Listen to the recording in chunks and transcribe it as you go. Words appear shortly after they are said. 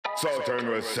Southern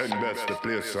West send best the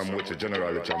place from which a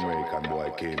general Jamaican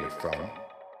boy came from.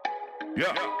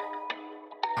 Yeah.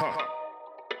 Huh.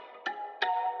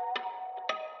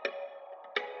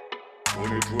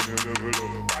 2020 level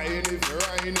up. Ryan is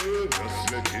Ryan, just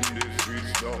letting the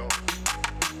streets down.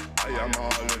 I am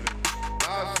all in.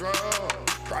 Last round.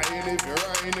 Ryan is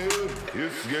Ryan,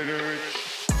 it's getting rich.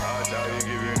 I die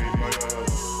giving it my all.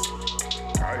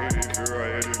 Ryan is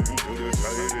Ryan, to the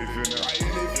side if you're not.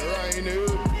 Ryan is Ryan,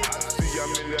 I see a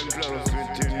million plus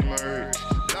within my reach.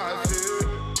 Last year,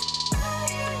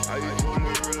 I told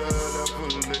the ruler that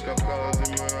full lick of cars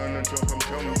in my hand and I'm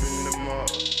jumping the mall.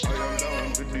 I am down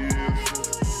to the earth.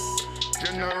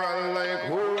 General like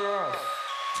Horace.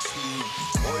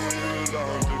 Boy, you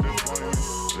down to the point.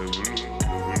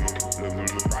 Level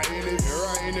up. Ryan is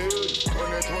Ryan,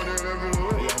 2020 level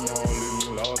up. I am all in the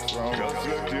last round. Just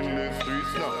letting the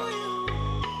streets now.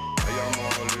 I am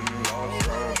all in the last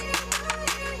round.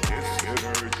 Yes,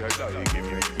 getting rich, I die, give me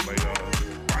my all.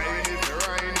 Ryan is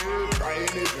Ryan,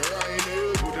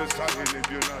 to the side if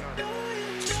you're not.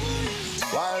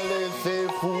 While they say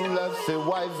fool, I say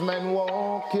wise men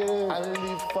walking. I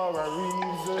live for a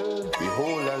reason.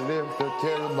 Behold, I live to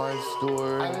tell my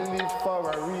story. I live for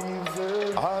a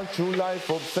reason. All through life,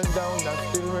 ups and downs, I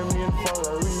still remain for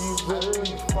a reason. I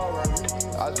live for a reason.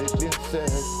 As it been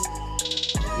said,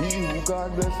 he who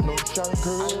God bless no shall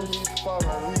curse. I live for a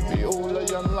reason. Behold, I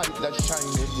am light that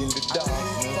shineth in the darkness.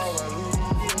 I live for a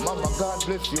reason. Mama, God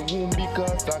bless your womb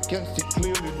because I can see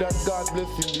clearly that God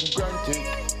blessing been granted.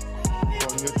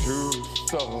 On your true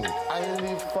soul, I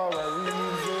live for a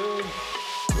reason.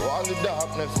 Through all the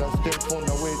darkness, I still found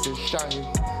a way to shine.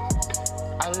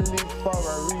 I live for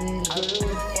a reason. I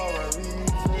live for a reason.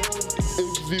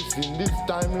 Exist in this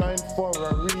timeline for a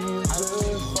reason. I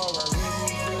live for a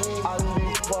reason. I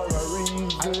live for a reason.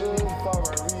 I live for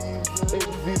a reason.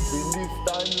 Exist in this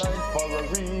timeline for a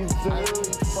reason. I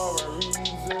live for a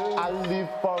reason. I live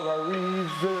for a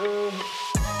reason.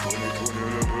 2020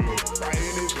 level up.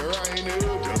 Ryan is Ryan,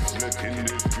 just letting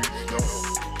the streets know.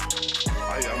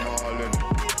 I am all in.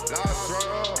 Last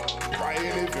round.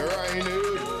 Ryan is Ryan,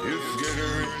 it's getting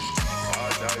rich. I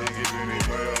die giving it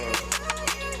my all.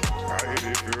 Ryan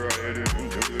is Ryan,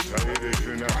 to the side if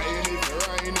you're not. Ryan is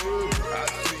Ryan, I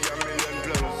see a million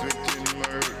plus within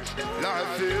my reach.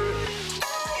 Last year,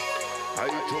 I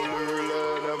told the ruler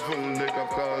that full deck of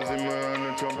cars in my hand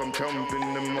and I'm jumping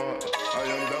the mall. I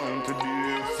am down to the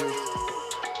earth.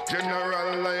 General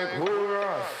like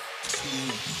Horace.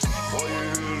 Boy,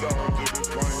 you down to the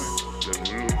point.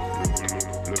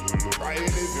 Level up. Ryan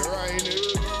is Ryan,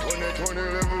 2020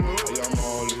 level up. I am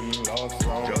all in last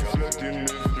round. Just letting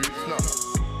the streets now.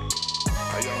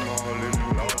 I am all in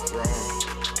last round.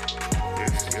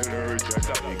 Yes, getting rich, I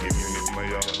die giving it my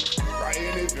all.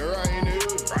 Ryan is Ryan,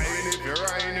 Ryan is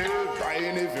Ryan,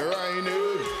 Ryan is Ryan.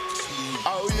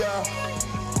 Oh yeah,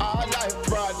 all life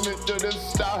brought me to the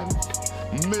start.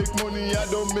 Make money, I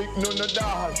don't make none of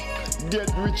that. Get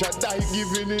rich, I die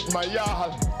giving it my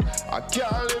all. I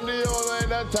can't live the old way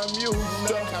that I'm used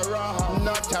to.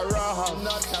 Not a raha.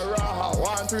 I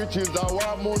want riches, I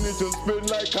want money to spend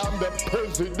like I'm the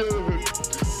president.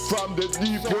 From the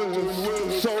deep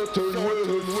west, southern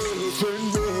west,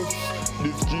 send west.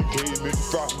 This key came in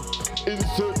from. In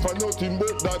search for nothing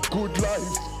but that good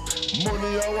life.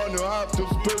 Money I wanna have to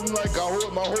spend like I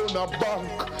hold my own a bank.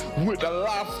 With the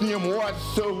last name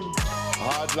Watson.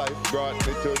 Hard life brought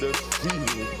me to the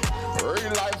sea.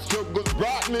 Real life struggles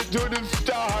brought me to the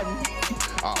stand.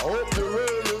 I hope the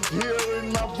world is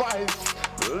hearing my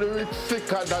voice. Lyrics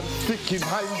sicker than sick in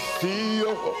high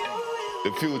steel.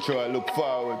 The future I look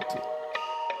forward to.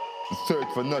 Search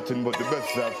for nothing but the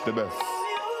best of the best.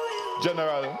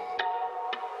 General,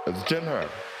 it's general.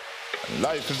 And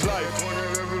life is life.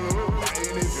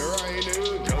 Ryan is Ryan,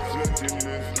 just letting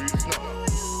the streets know.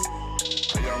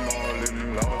 I am all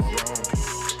in last round.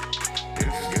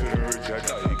 It's getting rich, I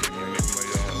die giving it my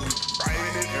all.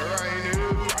 Ryan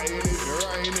is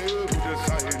Ryan, to the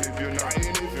side if you're not.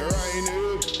 Ryan is Ryan,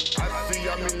 I see a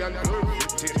million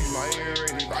plus within my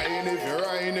earring. Ryan is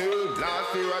Ryan, last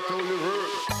year I told the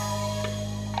world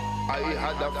I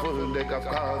had a full deck of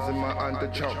cars in my hand to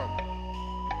chop.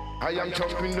 I am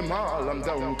chopping them all, I'm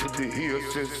down to the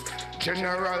horses.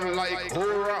 General like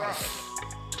Horace.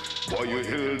 Boy, you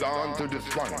held on to this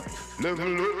one.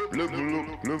 Level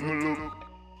up.